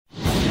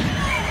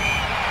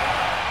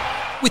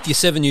With your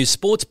 7 News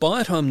Sports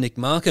Byte, I'm Nick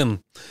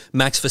Markham.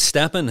 Max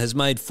Verstappen has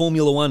made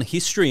Formula One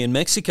history in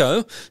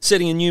Mexico,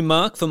 setting a new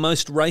mark for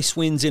most race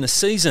wins in a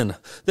season.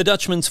 The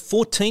Dutchman's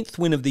 14th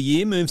win of the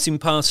year moves him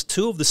past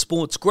two of the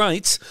sport's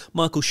greats,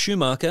 Michael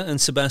Schumacher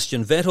and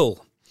Sebastian Vettel.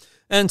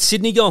 And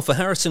Sydney golfer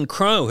Harrison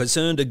Crowe has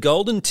earned a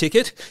golden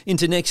ticket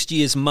into next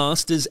year's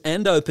Masters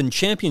and Open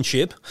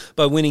Championship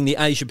by winning the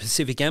Asia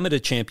Pacific Amateur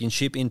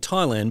Championship in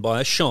Thailand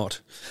by a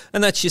shot.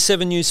 And that's your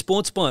 7 News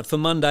Sports Byte for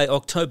Monday,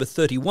 October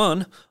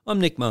 31.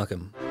 I'm Nick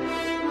Markham.